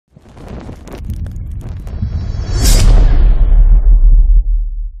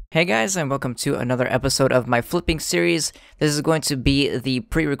Hey guys, and welcome to another episode of my flipping series. This is going to be the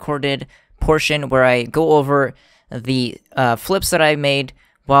pre-recorded portion where I go over the flips that I made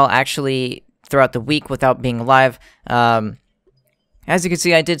while actually throughout the week without being live. As you can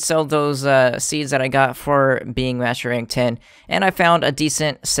see, I did sell those seeds that I got for being Master Rank 10, and I found a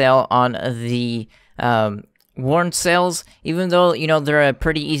decent sale on the warrant sales. Even though, you know, they're a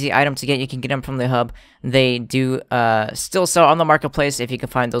pretty easy item to get, you can get them from the hub, they do still sell on the marketplace if you can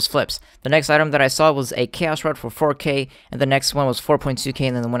find those flips. The next item that I saw was a Chaos Rod for 4k, and the next one was 4.2k,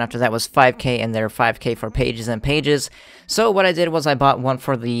 and then the one after that was 5k, and they're 5k for pages and pages. So what I did was I bought one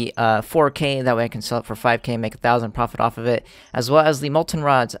for the 4k, that way I can sell it for 5k and make 1,000 profit off of it, as well as the Molten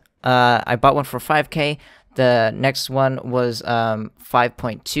Rods. I bought one for 5k, the next one was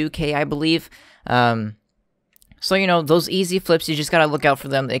 5.2k, I believe. So, you know, those easy flips, you just gotta look out for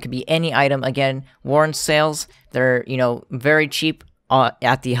them. It could be any item. Again, warrant sales, they're, you know, very cheap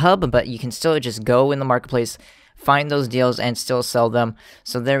at the hub, but you can still just go in the marketplace, find those deals, and still sell them.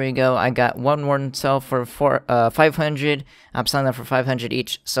 So there we go. I got one warrant sale for 500. I'm selling them for 500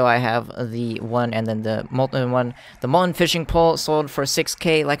 each. So I have the one and then the molten one. The molten fishing pole sold for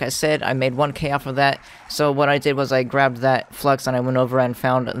 6k. Like I said, I made 1k off of that. So what I did was I grabbed that Flux and I went over and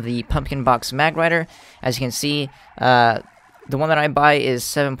found the pumpkin box mag rider. As you can see, the one that I buy is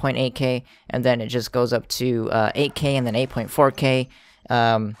 7.8k, and then it just goes up to 8k and then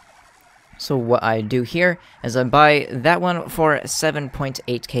 8.4k. So what I do here is I buy that one for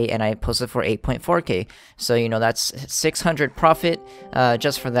 7.8k and I post it for 8.4k. So, you know, that's 600 profit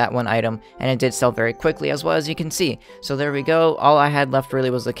just for that one item, and it did sell very quickly, as well, as you can see. So there we go. All I had left really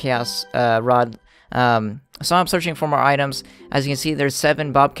was the Chaos Rod. So I'm searching for more items. As you can see, there's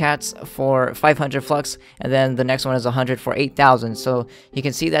 7 Bobcats for 500 Flux, and then the next one is 100 for 8,000. So you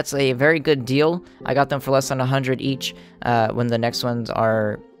can see that's a very good deal. I got them for less than 100 each, when the next ones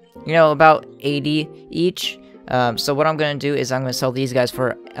are, you know, about 80 each. So what I'm going to do is I'm going to sell these guys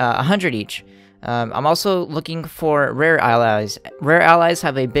for 100 each. I'm also looking for rare allies. Rare allies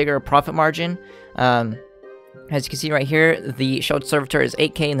have a bigger profit margin. As you can see right here, the Shield Servitor is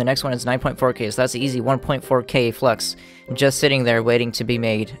 8k and the next one is 9.4k, so that's an easy 1.4k Flux just sitting there waiting to be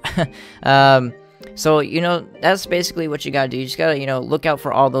made. So, you know, that's basically what you gotta do. You just gotta, you know, look out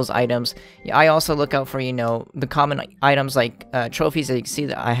for all those items. I also look out for, you know, the common items like trophies. As you can see,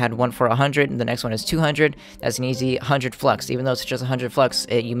 that I had one for 100 and the next one is 200. That's an easy 100 Flux. Even though it's just 100 Flux,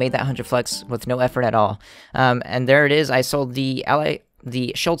 you made that 100 Flux with no effort at all. And there it is. I sold the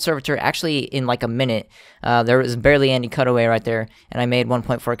Shield Servitor actually in like a minute. There was barely any cutaway right there, and I made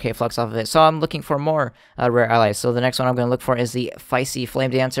 1.4k Flux off of it. So I'm looking for more rare allies. So the next one I'm going to look for is the Feisty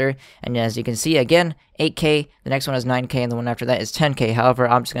Flame Dancer, and as you can see, again, 8k, the next one is 9k, and the one after that is 10k. However,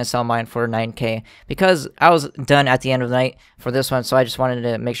 I'm just going to sell mine for 9k because I was done at the end of the night for this one, so I just wanted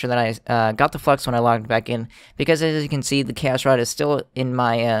to make sure that I got the Flux when I logged back in, because as you can see, the Chaos Rod is still in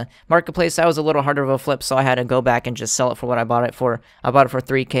my marketplace. That was a little harder of a flip, so I had to go back and just sell it for what I bought it for. I bought it for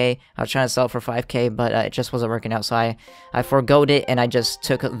 3k. I was trying to sell it for 5k, but it just wasn't working out, so I forgoed it, and I just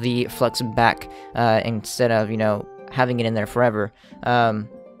took the Flux back instead of, you know, having it in there forever.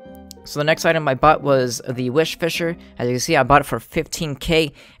 So the next item I bought was the Wish Fisher. As you can see, I bought it for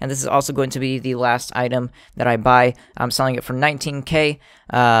 15k, and this is also going to be the last item that I buy. I'm selling it for 19k,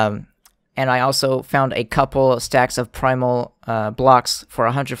 and I also found a couple stacks of primal blocks for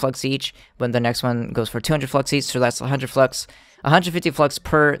 100 Flux each, when the next one goes for 200 Flux each, so that's 100 Flux. 150 Flux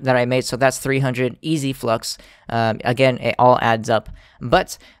per that I made, so that's 300 easy Flux. Again, it all adds up.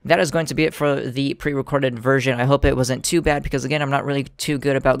 But that is going to be it for the pre-recorded version. I hope it wasn't too bad, because again, I'm not really too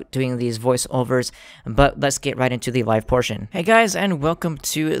good about doing these voiceovers, but let's get right into the live portion. Hey guys, and welcome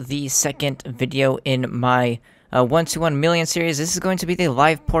to the second video in my 1-to-1 million series. This is going to be the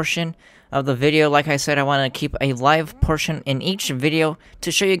live portion of the video. Like I said, I want to keep a live portion in each video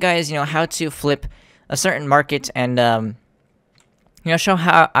to show you guys, you know, how to flip a certain market and, you know, show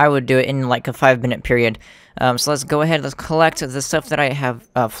how I would do it in like a 5-minute period. So let's go ahead, let's collect the stuff that I have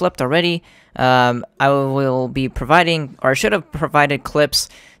flipped already. I will be providing, or should have provided, clips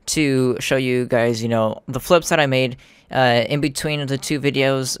to show you guys, you know, the flips that I made in between the 2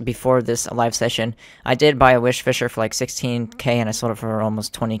 videos before this live session. I did buy a Wish Fisher for like 16k, and I sold it for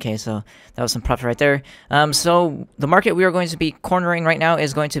almost 20k, so that was some profit right there. So the market we are going to be cornering right now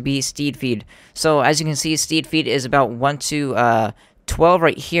is going to be Steed Feed. So as you can see, Steed Feed is about 1 to 12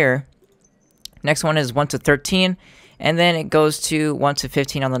 right here. Next one is 1 to 13, and then it goes to 1 to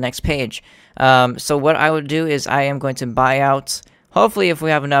 15 on the next page. So what I would do is I am going to buy out, hopefully if we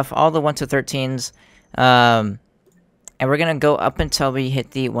have enough, all the 1 to 13s, and we're going to go up until we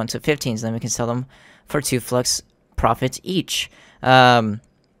hit the 1 to 15s, then we can sell them for 2 Flux profits each.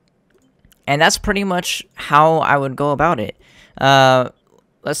 And that's pretty much how I would go about it.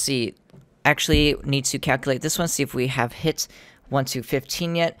 Let's see. Actually, need to calculate this one, see if we have hit 1 to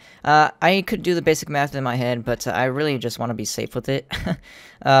 15 yet. I could do the basic math in my head, but I really just want to be safe with it.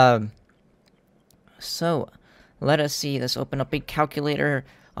 So, let us see. Let's open up a calculator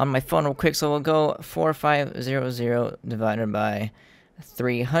on my phone real quick. So we'll go 4500 divided by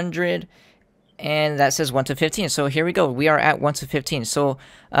 300. And that says 1 to 15. So here we go. We are at 1 to 15. So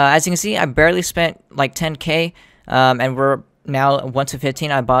as you can see, I barely spent like 10K. And we're now 1 to 15.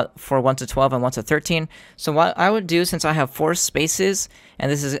 I bought for 1 to 12 and 1 to 13. So what I would do, since I have 4 spaces,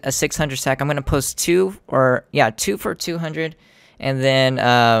 and this is a 600 stack, I'm going to post 2 for 200. And then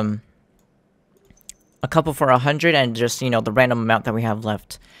a couple for 100, and just, you know, the random amount that we have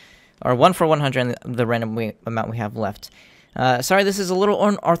left. Or 1 for 100 and the random amount we have left. Sorry, this is a little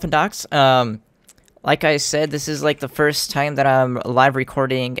unorthodox. Like I said, this is like the first time that I'm live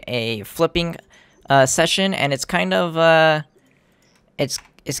recording a flipping session, and it's kind of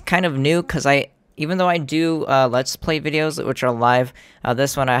it's kind of new, because even though I do Let's Play videos which are live,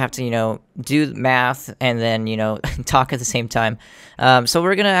 this one I have to, you know, do math and then, you know, talk at the same time. So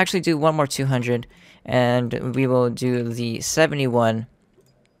we're gonna actually do one more 200, and we will do the 71.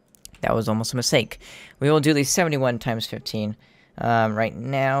 That was almost a mistake. We will do the 71 times 15. Right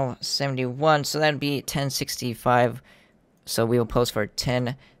now, 71, so that'd be 1065. So we will post for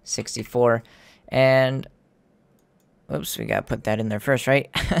 1064. And, oops, we gotta put that in there first,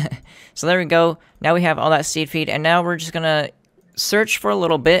 right? So there we go. Now we have all that seed feed, and now we're just gonna search for a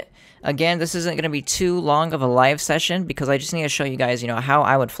little bit. Again, this isn't gonna be too long of a live session, because I just need to show you guys, you know, how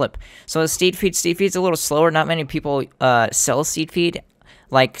I would flip. So the steed feed's a little slower. Not many people sell seed feed.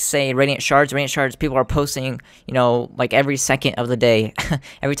 Like, say, Radiant Shards, people are posting, you know, like every second of the day.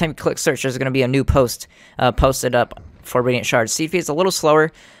 Every time you click search, there's going to be a new post posted up for Radiant Shards. Seed feed's a little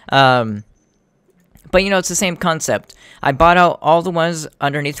slower, but, you know, it's the same concept. I bought out all the ones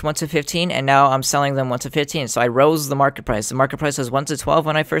underneath 1 to 15, and now I'm selling them 1 to 15. So I rose the market price. The market price was 1 to 12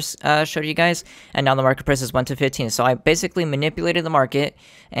 when I first showed you guys, and now the market price is 1 to 15. So I basically manipulated the market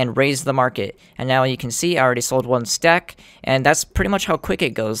and raised the market. And now you can see I already sold 1 stack, and that's pretty much how quick it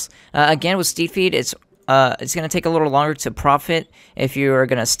goes. Again, with steed feed, it's going to take a little longer to profit if you're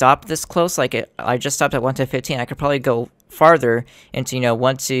going to stop this close. Like, I just stopped at 1 to 15. I could probably go farther into, you know,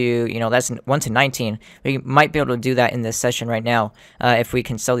 1 to, you know, that's 1 to 19. We might be able to do that in this session right now, if we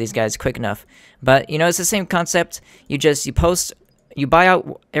can sell these guys quick enough. But, you know, it's the same concept. You buy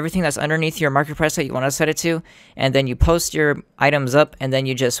out everything that's underneath your market price that you want to set it to, and then you post your items up, and then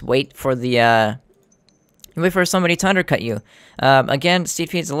you just wait for the, wait for somebody to undercut you. Again, steed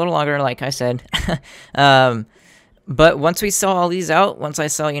feed's a little longer, like I said. But once we sell all these out, once I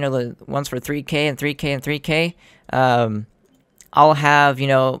sell, you know, the ones for 3K and 3K and 3K, I'll have, you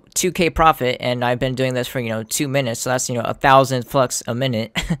know, 2K profit, and I've been doing this for, you know, 2 minutes, so that's, you know, 1,000 flux a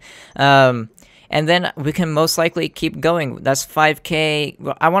minute. And then we can most likely keep going. That's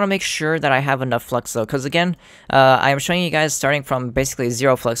 5K. I want to make sure that I have enough flux, though, because, again, I am showing you guys starting from basically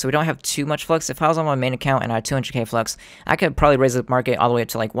 0 flux, so we don't have too much flux. If I was on my main account and I had 200K flux, I could probably raise the market all the way up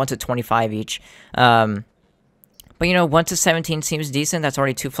to, like, 1 to 25 each. But, you know, 1 to 17 seems decent. That's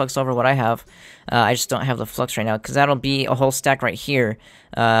already 2 flux over what I have. I just don't have the flux right now, because that'll be a whole stack right here.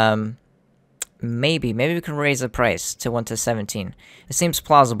 Maybe we can raise the price to 1 to 17. It seems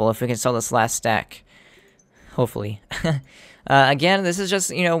plausible if we can sell this last stack. Hopefully. Again, this is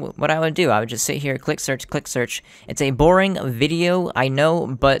just, you know, what I would do. I would just sit here, click search, click search. It's a boring video, I know,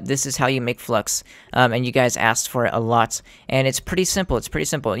 but this is how you make flux. And you guys asked for it a lot. And it's pretty simple. It's pretty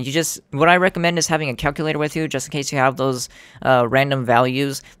simple. What I recommend is having a calculator with you, just in case you have those random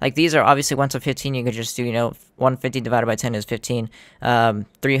values. Like, these are obviously 1 to 15. You could just do, you know, 150 divided by 10 is 15.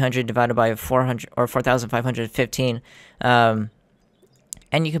 300 divided by 400, or 4,515. And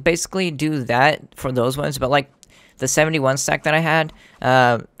you could basically do that for those ones. But, like, the 71 stack that I had,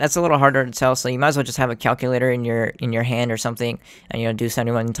 that's a little harder to tell, so you might as well just have a calculator in your hand or something, and, you know, do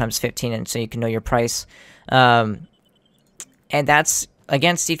 71 times 15, and so you can know your price. And that's,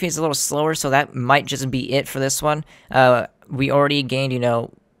 again, steed feed is a little slower, so that might just be it for this one. We already gained, you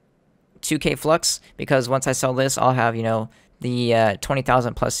know, 2K flux, because once I sell this, I'll have, you know, the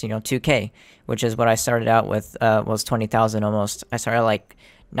 20,000 plus, you know, 2K, which is what I started out with, was 20,000 almost. I started like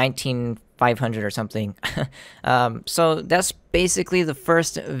 19,500 or something. So that's basically the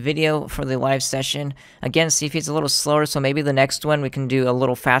first video for the live session. Again, steed feed's a little slower, so maybe the next one we can do a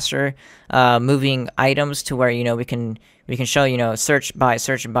little faster, moving items to where, you know, we can show, you know, search, buy,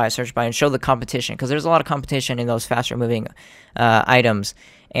 search, buy, search, buy, and show the competition, because there's a lot of competition in those faster moving items.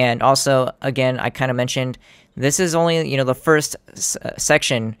 And also, again, I kind of mentioned this is only, you know, the first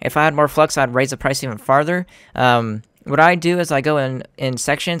section. If I had more Flux, I'd raise the price even farther. What I do is I go in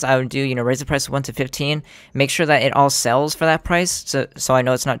sections. I would do, you know, raise the price 1 to 15, make sure that it all sells for that price, so I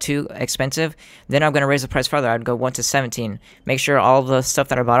know it's not too expensive. Then I'm going to raise the price further. I'd go 1 to 17, make sure all the stuff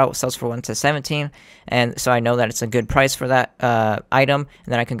that I bought out sells for 1 to 17, and so I know that it's a good price for that item.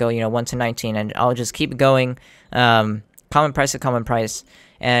 And then I can go, you know, 1 to 19, and I'll just keep going, common price to common price.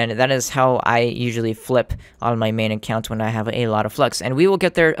 And that is how I usually flip on my main account when I have a lot of Flux. And we will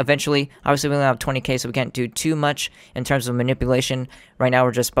get there eventually. Obviously, we only have 20k, so we can't do too much in terms of manipulation. Right now,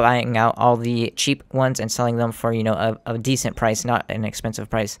 we're just buying out all the cheap ones and selling them for, you know, a decent price, not an expensive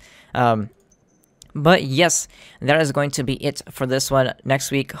price. But yes, that is going to be it for this one.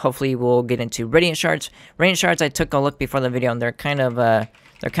 Next week, hopefully, we'll get into Radiant Shards. Radiant Shards, I took a look before the video, and they're kind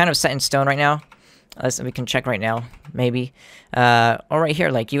of set in stone right now. We can check right now, maybe. Or right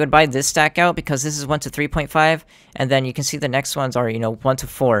here, like, you would buy this stack out because this is 1 to 3.5, and then you can see the next ones are, you know, 1 to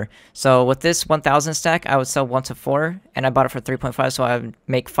 4. So with this 1000 stack, I would sell 1 to 4, and I bought it for 3.5, so I would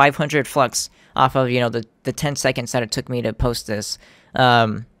make 500 Flux off of, you know, the 10 seconds that it took me to post this.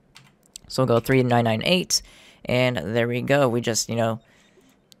 So we'll go 3998, and there we go. We just, you know,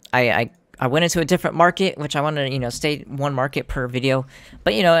 I went into a different market, which I wanted to, you know, stay one market per video.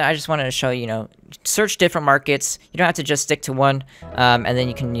 But, you know, I just wanted to show, you know, search different markets. You don't have to just stick to one, and then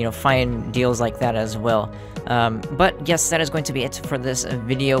you can, you know, find deals like that as well. But yes, that is going to be it for this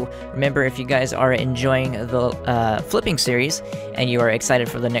video. Remember, if you guys are enjoying the flipping series and you are excited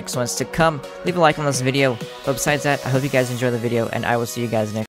for the next ones to come, leave a like on this video. But besides that, I hope you guys enjoy the video, and I will see you guys next.